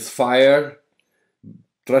this fire,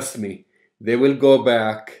 trust me, they will go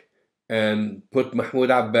back and put Mahmoud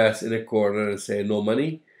Abbas in a corner and say no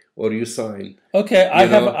money or you sign. Okay, You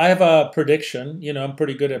know? I have a prediction. You know, I'm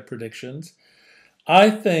pretty good at predictions. I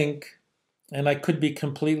think, and I could be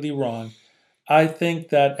completely wrong, I think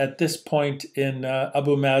that at this point in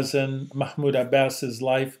Abu Mazen, Mahmoud Abbas's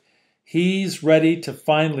life, he's ready to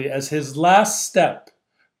finally, as his last step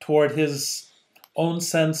toward his own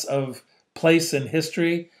sense of place in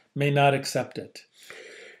history, may not accept it.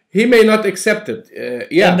 He may not accept it.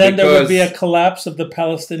 Yeah, And then there would be a because collapse of the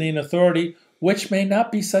Palestinian Authority, which may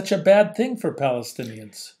not be such a bad thing for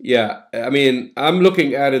Palestinians. yeah, I mean, I'm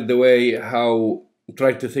looking at it the way how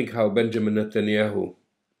trying to think how Benjamin Netanyahu,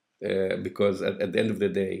 because at the end of the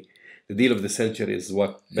day, the deal of the century is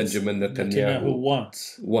what It's Benjamin Netanyahu Netanyahu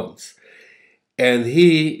wants. wants, and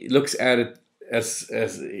he looks at it as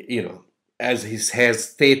you know, as he has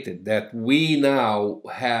stated that we now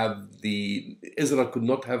have the Israel could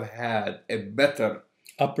not have had a better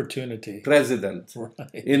Opportunity. president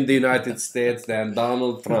Right. in the United States than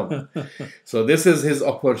Donald Trump. So this is his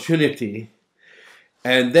opportunity.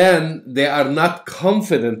 And then they are not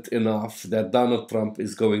confident enough that Donald Trump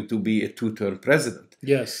is going to be a two-term president.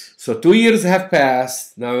 Yes. So 2 years have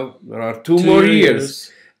passed. Now there are two 2 more years.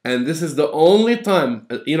 years. And this is the only time,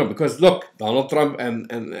 you know, because look, Donald Trump,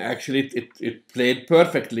 and actually it played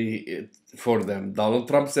perfectly for them. Donald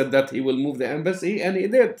Trump said that he will move the embassy, and he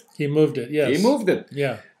did. He moved it, yes. He moved it.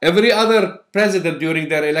 Yeah. Every other president during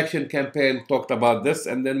their election campaign talked about this,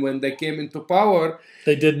 and then when they came into power,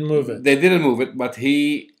 They didn't move it. they didn't move it, but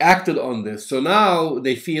he acted on this. So now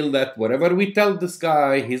they feel that whatever we tell this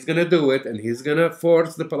guy, he's going to do it, and he's going to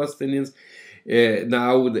force the Palestinians.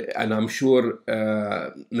 Now, and I'm sure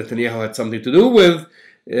Netanyahu had something to do with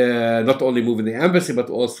not only moving the embassy, but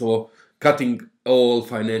also cutting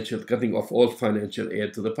off all financial aid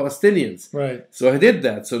to the Palestinians. Right. So he did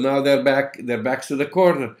that. So now their backs to the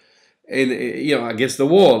corner, against the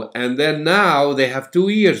wall. And then now they have 2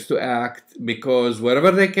 years to act, because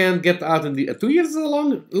wherever they can get out in the 2 years is a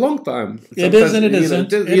long time. It is and it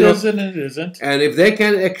isn't. It is and it isn't. And if they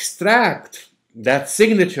can extract that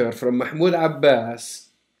signature from Mahmoud Abbas,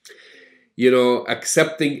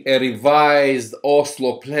 accepting a revised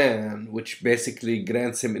Oslo plan, which basically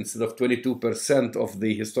grants him, instead of 22% of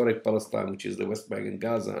the historic Palestine, which is the West Bank and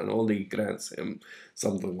Gaza, and only grants him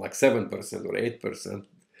something like 7% or 8%.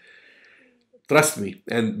 Trust me,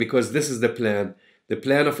 and because this is the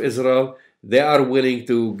plan of Israel, they are willing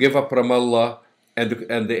to give up Ramallah and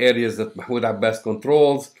the areas that Mahmoud Abbas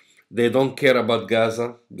controls. They don't care about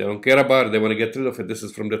Gaza. They don't care about it. They want to get rid of it. This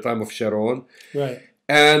is from the time of Sharon. Right.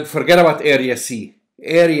 And forget about Area C.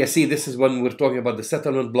 Area C, this is when we're talking about the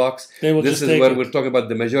settlement blocks. This is where we're talking about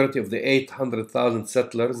the majority of the 800,000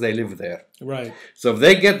 settlers. They live there. Right. So if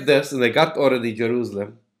they get this, and they got already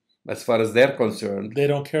Jerusalem, as far as they're concerned, they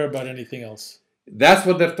don't care about anything else. That's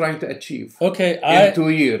what they're trying to achieve. Okay, in 2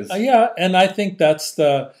 years. Yeah, and I think that's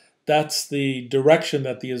the direction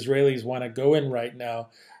that the Israelis want to go in right now.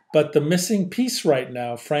 But the missing piece right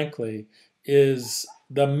now, frankly, is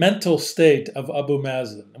the mental state of Abu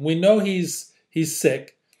Mazen. We know he's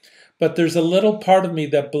sick, but there's a little part of me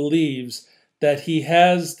that believes that he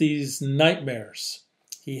has these nightmares.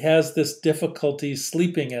 He has this difficulty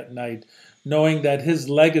sleeping at night, knowing that his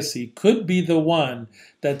legacy could be the one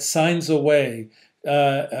that signs away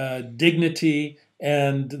dignity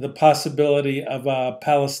and the possibility of a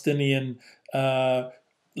Palestinian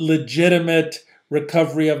legitimate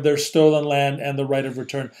recovery of their stolen land and the right of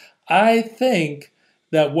return. I think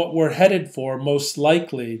that what we're headed for, most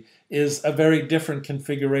likely, is a very different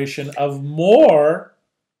configuration of more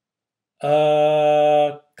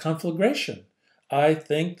conflagration. I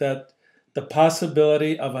think that the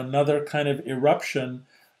possibility of another kind of eruption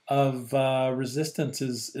of resistance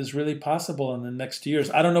is really possible in the next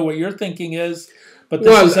years. I don't know what your thinking is, but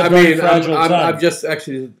this is a very fragile time. I've just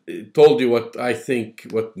actually told you what I think,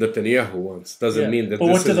 what Netanyahu wants. Doesn't mean that. But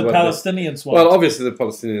what do the Palestinians want? Well, obviously the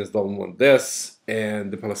Palestinians don't want this, and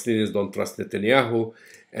the Palestinians don't trust Netanyahu,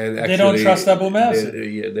 and actually, they don't trust Abu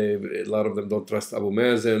Mazen. A lot of them don't trust Abu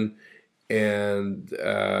Mazen, and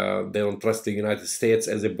they don't trust the United States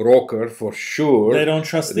as a broker for sure. They don't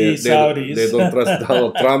trust the Saudis. They don't trust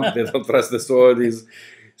Donald Trump. They don't trust the Saudis.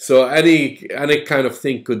 So any kind of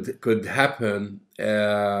thing could happen,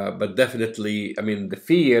 but definitely, I mean, the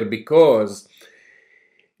fear, because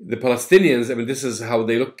the Palestinians, I mean, this is how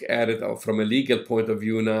they look at it from a legal point of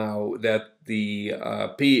view now, that the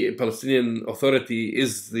Palestinian Authority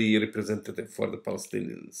is the representative for the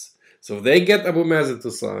Palestinians. So if they get Abu Mazen to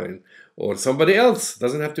sign, or somebody else.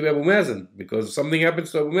 Doesn't have to be Abu Mazen, because if something happens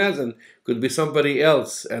to Abu Mazen, could be somebody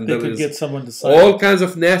else, and They there could is get someone to sign all it. kinds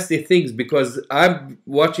of nasty things. Because I'm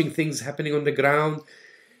watching things happening on the ground,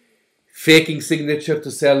 faking signature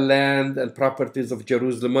to sell land and properties of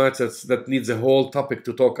Jerusalemites. That needs a whole topic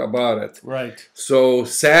to talk about it. Right. So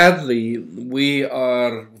sadly, we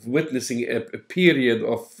are witnessing a period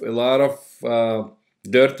of a lot of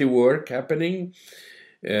dirty work happening.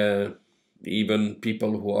 Even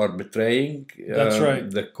people who are betraying That's right.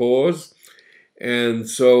 the cause, and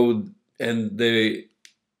so, and the,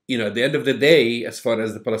 at the end of the day, as far as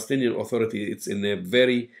the Palestinian Authority, it's in a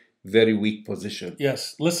very, very weak position.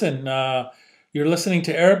 Yes. Listen, you're listening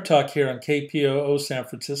to Arab Talk here on KPOO San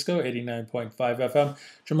Francisco, 89.5 FM.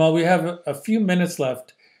 Jamal, we have a few minutes left,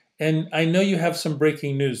 and I know you have some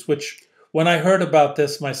breaking news, which when I heard about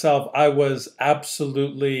this myself, I was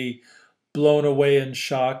absolutely blown away and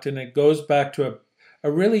shocked. And it goes back to a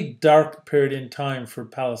really dark period in time for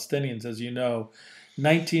Palestinians, as you know.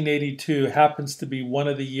 1982 happens to be one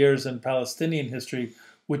of the years in Palestinian history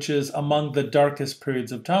which is among the darkest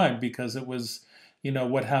periods of time, because it was,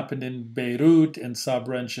 what happened in Beirut, in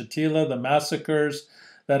Sabra and Shatila, the massacres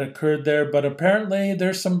that occurred there. But apparently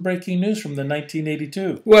there's some breaking news from the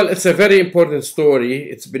 1982. Well, it's a very important story.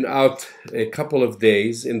 It's been out a couple of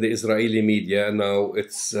days in the Israeli media, and now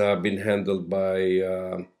it's been handled by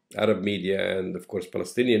Arab media and, of course,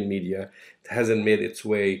 Palestinian media. It hasn't made its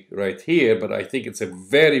way right here, but I think it's a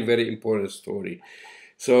very, very important story.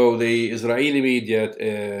 So the Israeli media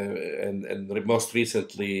and most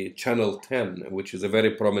recently Channel 10, which is a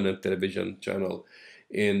very prominent television channel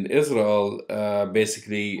in Israel,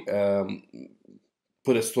 basically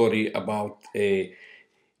put a story about a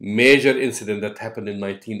major incident that happened in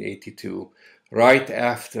 1982, right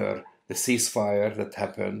after the ceasefire that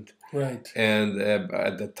happened. Right. And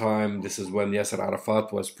at the time, this is when Yasser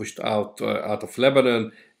Arafat was pushed out of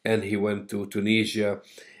Lebanon, and he went to Tunisia.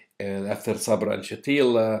 And after Sabra and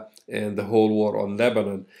Shatila and the whole war on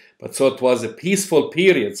Lebanon. But so it was a peaceful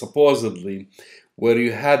period, supposedly, where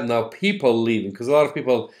you had now people leaving, because a lot of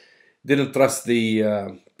people didn't trust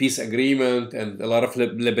the peace agreement, and a lot of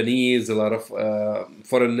Lebanese, a lot of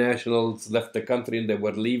foreign nationals left the country, and they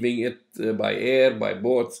were leaving it by air, by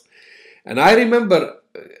boats. And I remember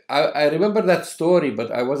that story,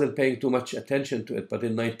 but I wasn't paying too much attention to it. But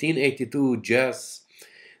in 1982, Jess,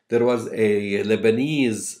 there was a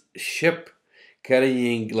Lebanese ship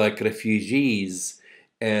carrying like refugees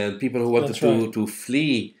and people who wanted to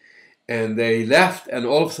flee, and they left, and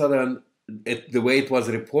all of a sudden, the way it was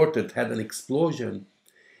reported, had an explosion,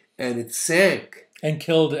 and it sank and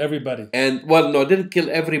killed everybody. And well, no, it didn't kill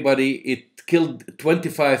everybody. It killed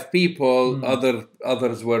 25 people.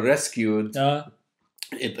 Others were rescued. I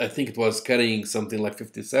think it was carrying something like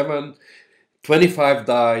 57. 25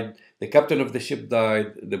 died. The captain of the ship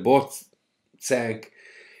died. The boat sank.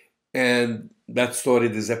 And that story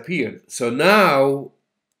disappeared. So now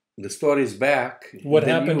the story is back. What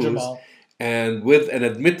happened, Jamal? And with an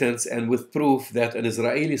admittance and with proof that an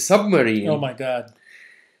Israeli submarine, oh my God,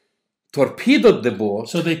 torpedoed the boat.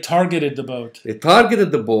 So they targeted the boat. They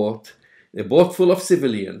targeted the boat, a boat full of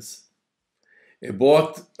civilians, a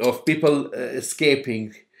boat of people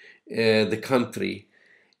escaping the country.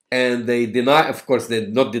 And they deny, of course,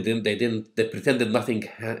 they pretended nothing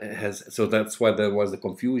has, so that's why there was the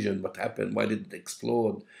confusion. What happened? Why did it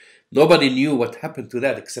explode? Nobody knew what happened to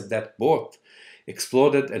that, except that boat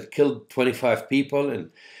exploded and killed 25 people,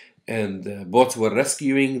 and boats were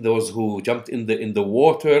rescuing those who jumped in the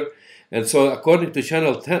water. And so, according to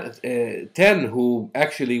Channel 10,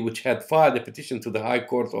 which had filed a petition to the High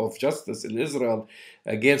Court of Justice in Israel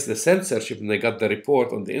against the censorship, and they got the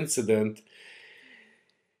report on the incident,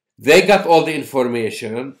 they got all the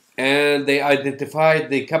information, and they identified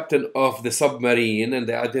the captain of the submarine, and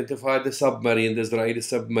they identified the submarine, the Israeli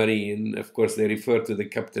submarine. Of course, they refer to the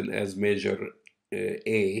captain as Major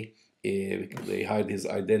A. They hide his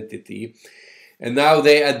identity. And now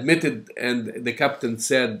they admitted, and the captain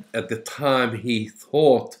said at the time he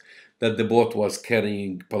thought that the boat was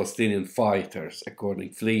carrying Palestinian fighters,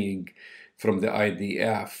 fleeing from the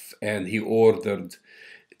IDF, and he ordered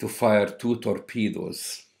to fire 2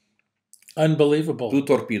 torpedoes. Unbelievable. 2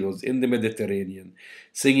 torpedoes in the Mediterranean,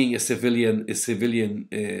 singing a civilian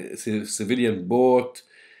boat.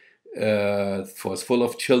 Was full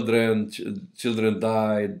of children. Children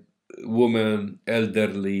died, women,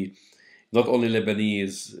 elderly. Not only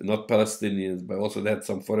Lebanese, not Palestinians, but also they had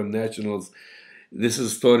some foreign nationals. This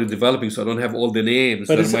is a story developing, so I don't have all the names.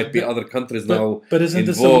 There might be other countries now But isn't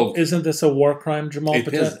involved. Isn't this a war crime, Jamal?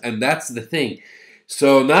 It is, and that's the thing.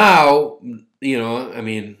 So now, I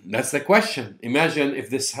mean, that's the question. Imagine if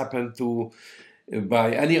this happened to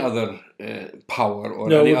by any other power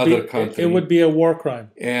or any other country. It would be a war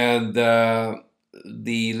crime. And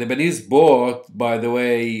the Lebanese boat, by the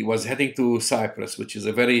way, was heading to Cyprus, which is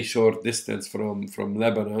a very short distance from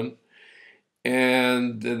Lebanon.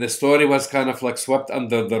 And the story was kind of like swept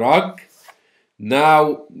under the rug.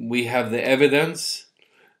 Now we have the evidence,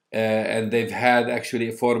 and they've had actually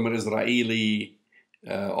a former Israeli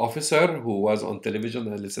officer who was on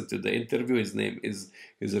television. I listened to the interview. His name is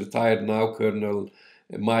retired now, Colonel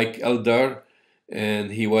Mike Elder,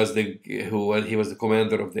 and he was the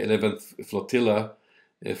commander of the 11th flotilla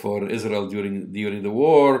for Israel during the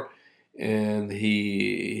war. And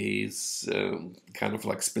he's kind of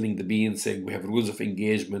like spilling the beans, saying we have rules of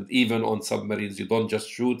engagement. Even on submarines, you don't just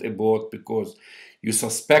shoot a boat because you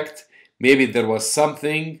suspect maybe there was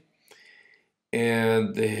something,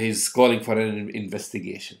 and he's calling for an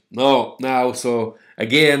investigation. Now, so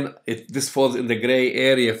again, this falls in the gray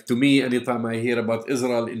area. To me, anytime I hear about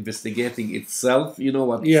Israel investigating itself, you know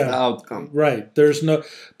what's the outcome. Right. There's no...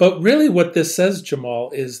 But really what this says,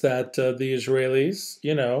 Jamal, is that the Israelis,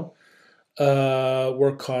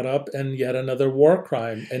 were caught up in yet another war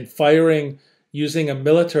crime and firing using a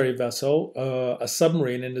military vessel, a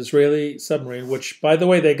submarine, an Israeli submarine, which, by the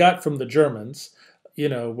way, they got from the Germans,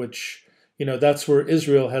 which, that's where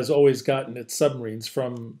Israel has always gotten its submarines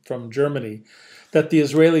from Germany, that the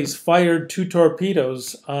Israelis fired 2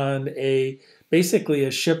 torpedoes on basically a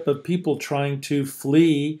ship of people trying to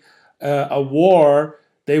flee a war.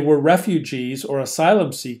 They were refugees or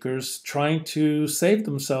asylum seekers trying to save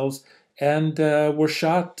themselves, and were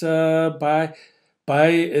shot by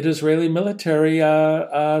an Israeli military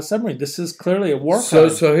submarine. This is clearly a war crime.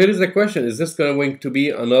 So here is the question: is this going to be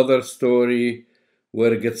another story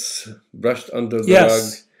where it gets brushed under the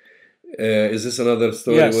rug? Is this another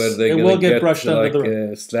story where they're going to get brushed like under the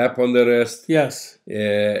rug. A slap on the wrist? Yes.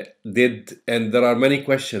 And there are many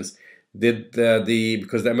questions.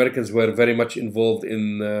 Because the Americans were very much involved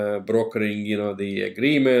in brokering, the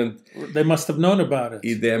agreement. They must have known about it.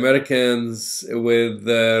 The Americans with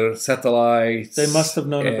their satellites. They must have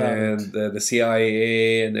known about it. And the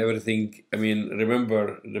CIA and everything. I mean,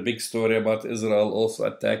 remember the big story about Israel also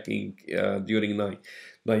attacking during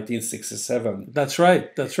 1967. That's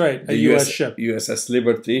right. A U.S. ship. USS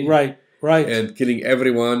Liberty. Right. And killing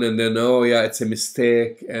everyone, and then, it's a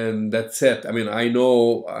mistake, and that's it. I mean, I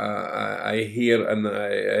know, I hear and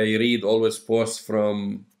I read always posts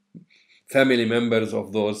from family members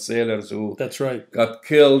of those sailors who got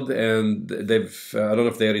killed, and they've, I don't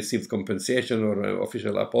know if they received compensation or an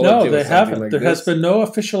official apology. No, they haven't. There has been no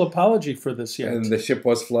official apology for this yet. And the ship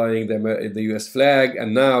was flying the U.S. flag,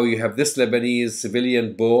 and now you have this Lebanese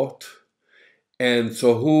civilian boat, and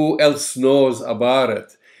so who else knows about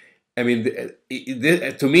it? I mean,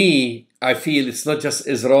 to me, I feel it's not just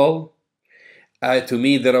Israel. To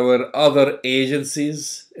me, there were other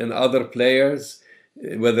agencies and other players,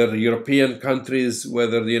 whether European countries,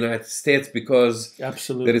 whether the United States, because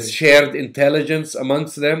there is shared intelligence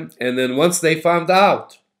amongst them. And then once they found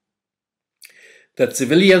out that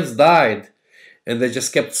civilians died and they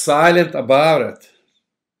just kept silent about it,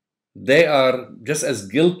 they are just as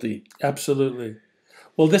guilty. Absolutely.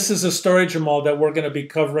 Well, this is a story, Jamal, that we're going to be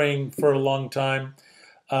covering for a long time.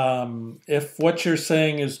 If what you're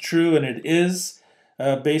saying is true, and it is,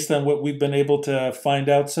 based on what we've been able to find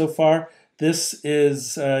out so far, this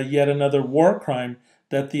is yet another war crime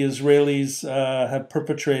that the Israelis have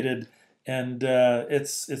perpetrated, and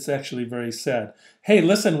it's actually very sad. Hey,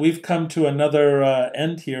 listen, we've come to another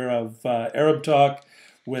end here of Arab Talk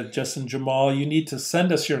with Jess and Jamal. You need to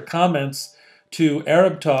send us your comments to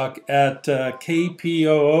Arab Talk at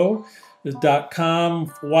kpoo.com.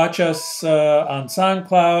 Watch us on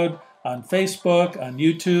SoundCloud, on Facebook, on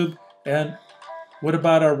YouTube. And what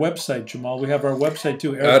about our website, Jamal? We have our website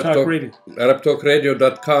too, Arab Talk Radio.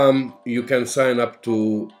 ArabTalkRadio.com. You can sign up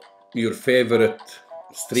to your favorite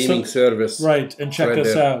streaming service. Right, and check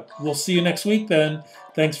us out. We'll see you next week then.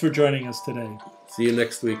 Thanks for joining us today. See you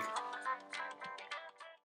next week.